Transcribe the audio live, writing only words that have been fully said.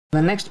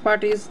The next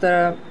part is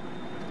the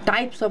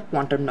types of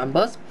quantum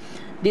numbers.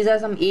 These are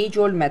some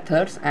age-old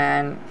methods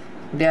and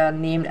they are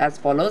named as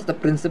follows: the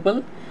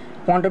principal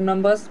quantum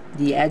numbers,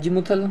 the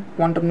azimuthal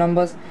quantum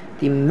numbers,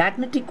 the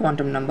magnetic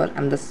quantum number,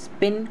 and the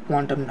spin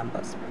quantum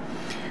numbers.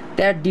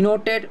 They are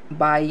denoted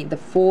by the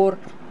four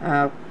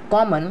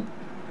common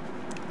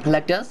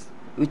letters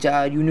which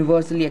are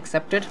universally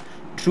accepted,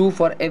 true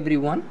for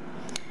everyone.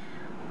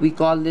 We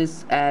call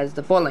this as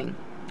the following: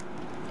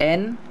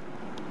 N,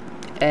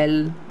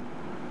 L,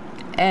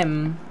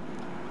 M,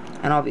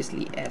 and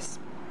obviously S.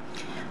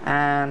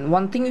 And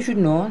one thing you should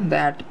know,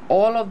 that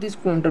all of these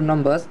quantum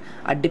numbers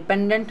are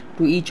dependent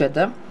to each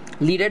other,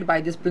 led by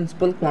these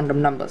principal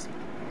quantum numbers.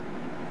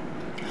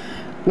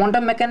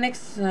 Quantum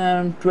mechanics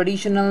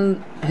traditional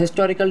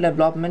historical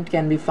development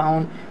can be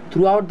found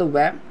throughout the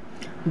web,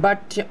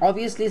 but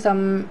obviously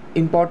some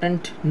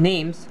important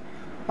names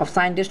of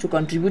scientists who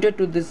contributed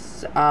to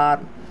this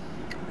are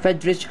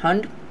Friedrich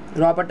Hund,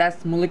 Robert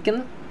S.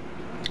 Mulliken,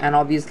 and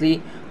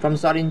obviously from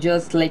Schrödinger,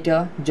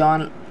 Slater,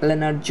 John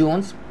Lennard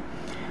Jones,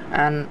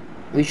 and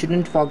we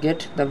shouldn't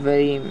forget the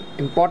very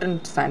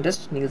important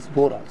scientist Niels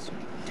Bohr also.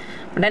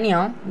 But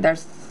anyhow,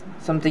 that's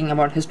something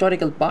about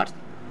historical part.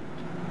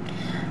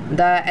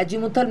 The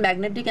azimuthal,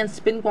 magnetic, and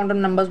spin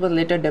quantum numbers were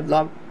later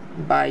developed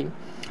by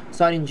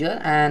Schrödinger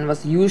and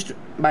was used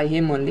by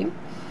him only,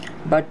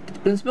 but the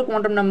principal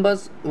quantum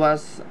numbers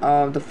was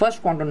the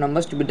first quantum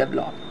numbers to be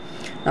developed.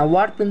 Now,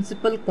 what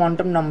principal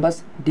quantum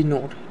numbers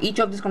denote? Each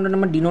of these quantum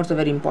numbers denotes a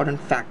very important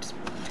facts.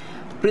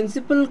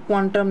 Principal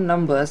quantum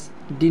numbers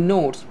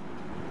denotes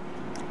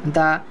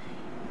the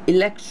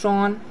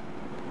electron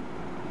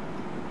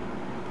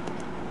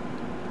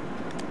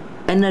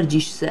energy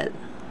cell.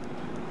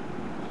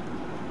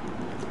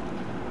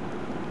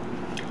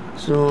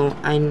 So,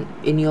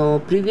 in your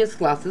previous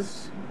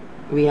classes,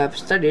 we have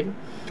studied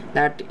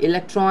that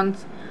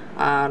electrons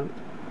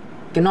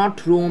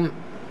cannot roam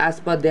as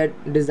per their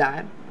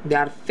desire. They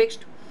are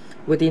fixed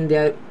within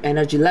their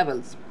energy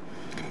levels,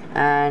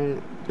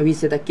 and we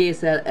say the K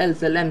cell, L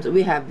cell, M cell,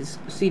 we have this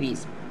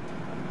series,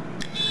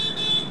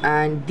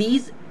 and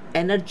these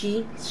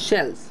energy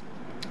shells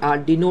are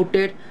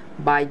denoted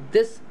by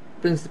this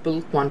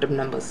principal quantum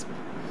numbers.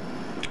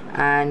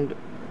 And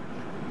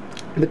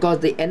because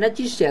the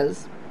energy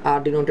shells are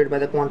denoted by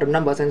the quantum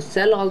numbers, and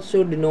cell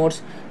also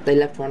denotes the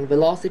electron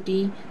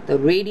velocity, the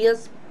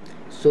radius,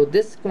 so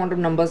this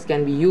quantum numbers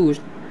can be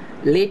used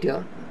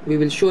later. We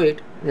will show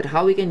it that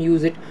how we can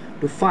use it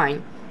to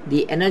find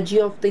the energy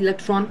of the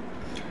electron,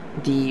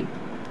 the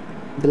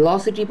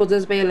velocity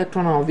possessed by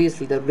electron, and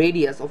obviously the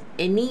radius of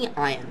any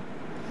ion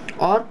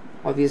or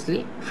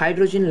obviously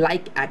hydrogen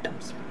like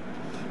atoms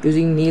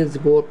using Niels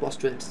Bohr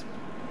postulates.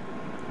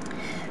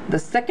 The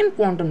second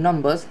quantum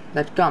numbers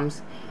that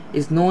comes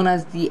is known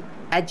as the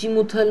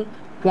azimuthal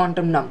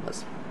quantum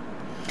numbers.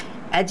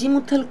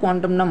 Azimuthal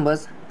quantum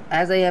numbers,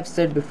 as I have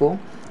said before,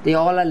 they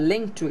all are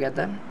linked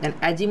together, and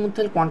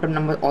azimuthal quantum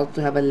numbers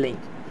also have a link.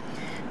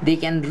 They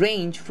can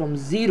range from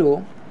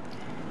 0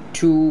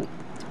 to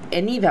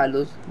any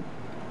values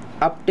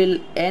up till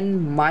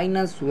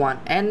n-1.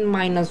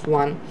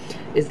 n-1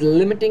 is the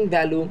limiting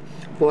value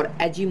for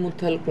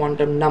azimuthal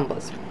quantum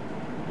numbers.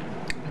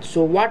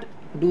 So what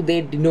do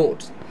they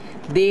denote?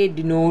 They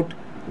denote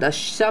the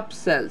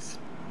subshells.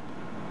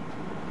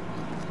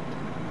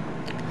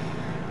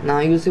 Now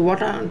you see,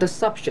 what are the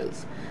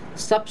subshells?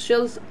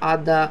 Subshells are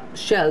the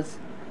shells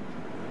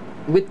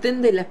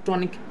within the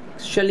electron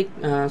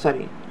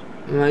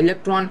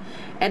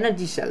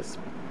energy shells.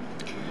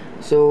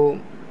 So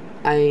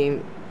I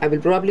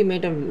will probably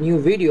make a new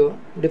video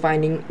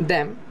defining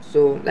them,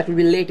 so that will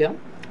be later,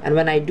 and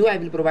when I do, I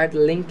will provide the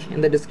link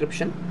in the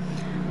description.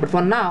 But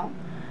for now,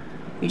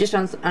 you just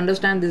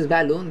understand this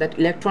value, that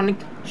electronic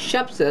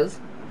subshells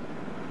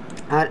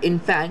are in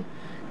fact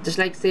just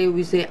like, say,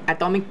 we say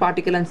atomic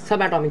particle and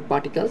subatomic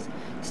particles.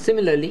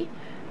 Similarly,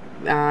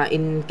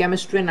 in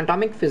chemistry and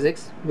atomic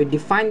physics, we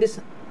define this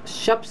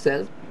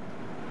subshell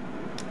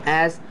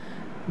as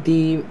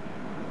the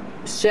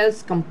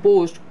shells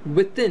composed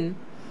within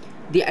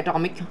the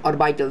atomic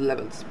orbital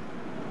levels.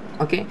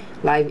 Okay,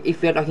 like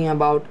if we are talking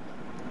about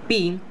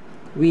P,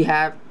 we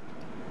have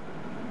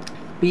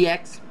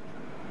Px,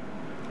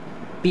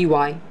 Py,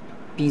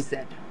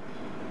 Pz.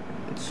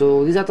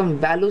 So these are some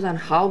values, and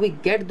how we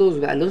get those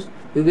values,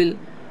 we will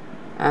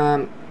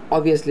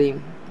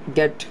obviously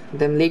get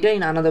them later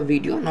in another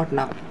video, not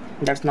now.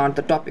 That's not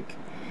the topic.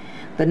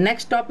 The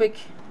next topic,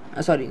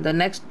 the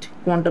next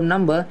quantum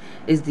number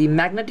is the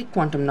magnetic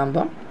quantum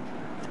number,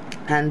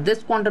 and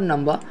this quantum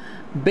number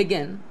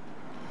begin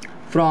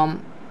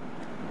from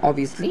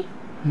obviously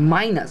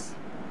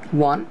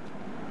 -1,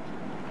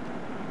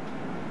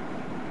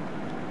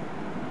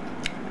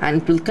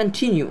 and it will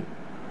continue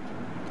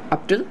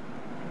up till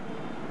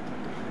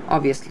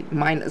obviously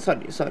minus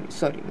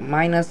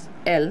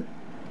L,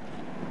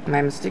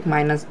 my mistake,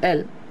 minus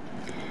L.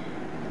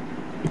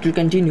 It will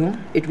continue,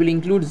 it will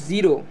include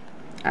 0,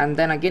 and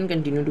then again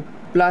continue to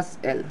plus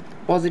L,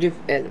 positive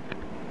L.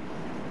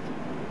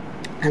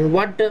 And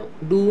what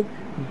do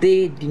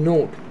they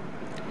denote?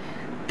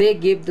 they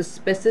give the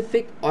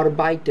specific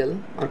orbital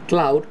or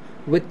cloud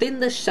within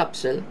the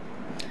subshell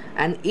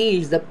and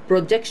yields the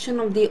projection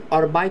of the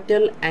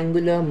orbital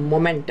angular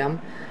momentum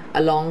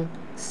along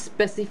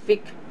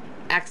specific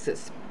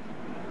axis.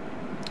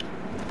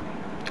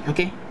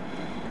 Okay,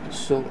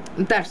 so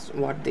that's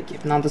what they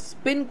give. Now the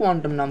spin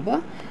quantum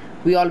number,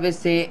 we always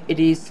say it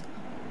is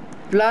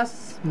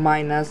plus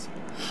minus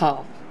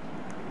half.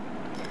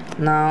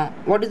 Now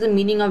what is the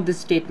meaning of this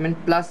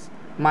statement, plus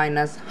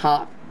minus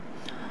half?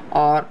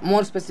 Or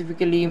more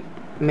specifically,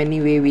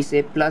 many way we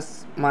say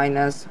plus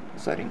minus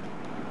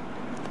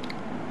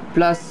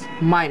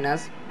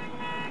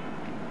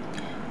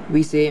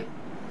we say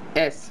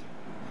s.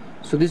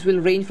 So this will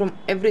range from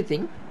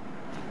everything.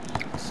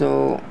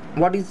 So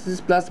what is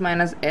this plus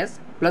minus s?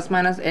 Plus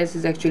minus s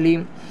is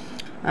actually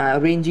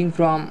ranging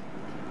from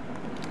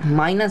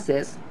minus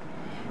s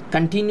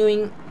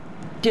continuing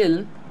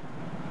till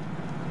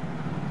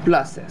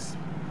plus s.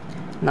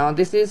 Now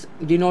this is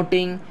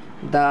denoting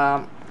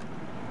the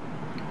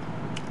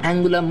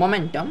angular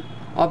momentum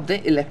of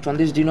the electron.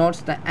 This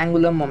denotes the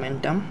angular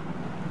momentum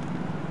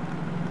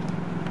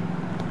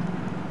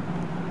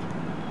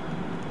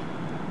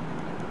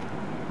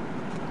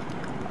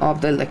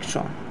of the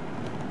electron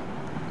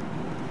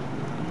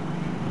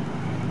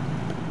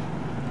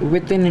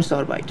within its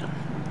orbital.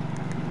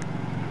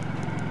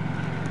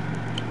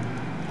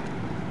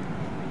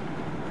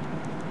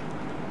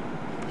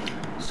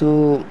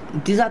 So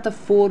these are the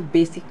four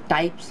basic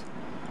types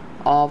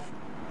of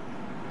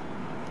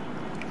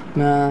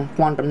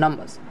quantum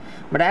numbers.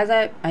 But as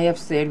I have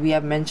said, we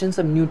have mentioned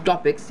some new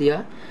topics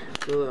here.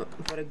 So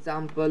for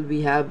example,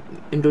 we have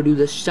introduced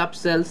the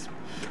subshells,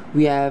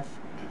 we have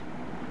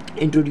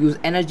introduced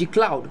energy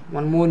cloud,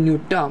 one more new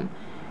term,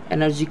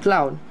 energy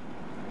cloud,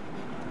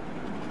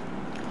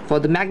 for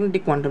the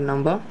magnetic quantum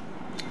number.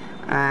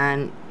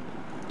 And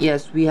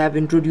yes, we have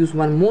introduced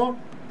one more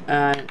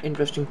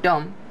interesting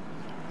term,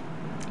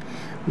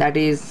 that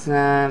is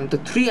the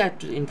three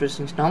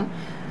interesting term,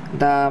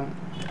 the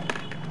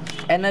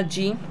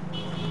energy,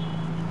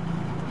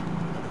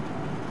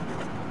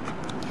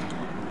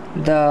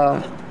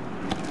 the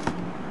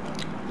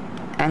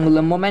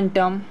angular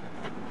momentum,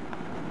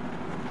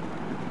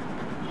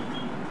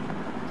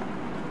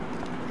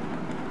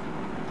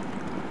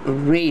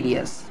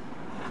 radius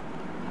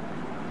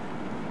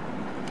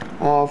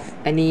of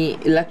any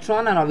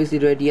electron, and obviously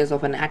radius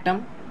of an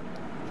atom,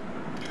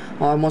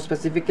 or more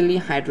specifically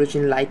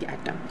hydrogen like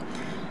atom.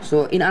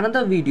 So in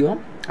another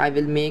video I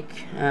will make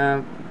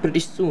pretty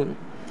soon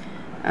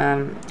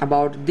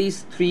about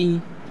these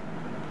three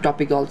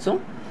topics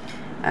also,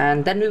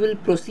 and then we will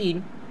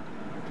proceed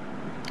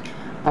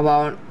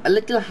about a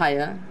little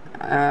higher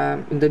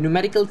in the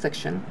numerical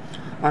section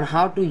on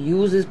how to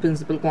use this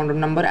principal quantum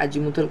number,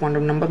 azimuthal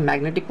quantum number,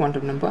 magnetic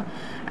quantum number,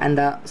 and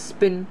the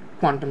spin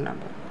quantum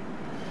number.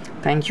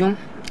 Thank you.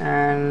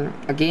 And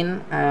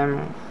again,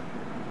 I'm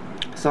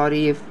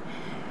sorry if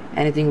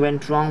anything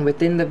went wrong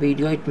within the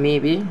video. It may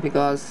be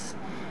because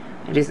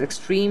it is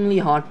extremely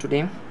hot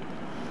today,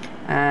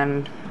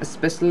 and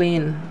especially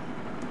in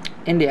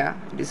India,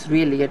 it is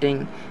really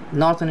getting,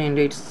 northern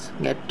India, it's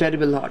get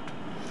terrible hot.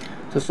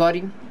 So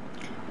sorry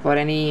for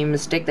any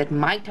mistake that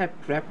might have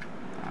crept.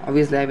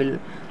 Obviously I will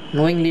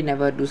knowingly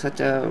never do such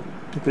a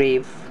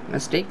grave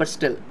mistake, but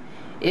still,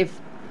 if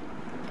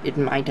it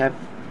might have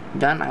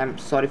done, I am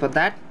sorry for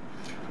that.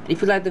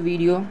 If you like the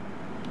video,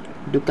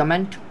 do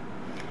comment,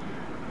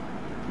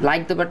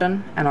 like the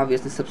button, and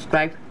obviously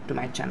subscribe to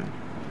my channel.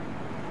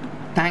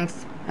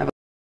 Thanks.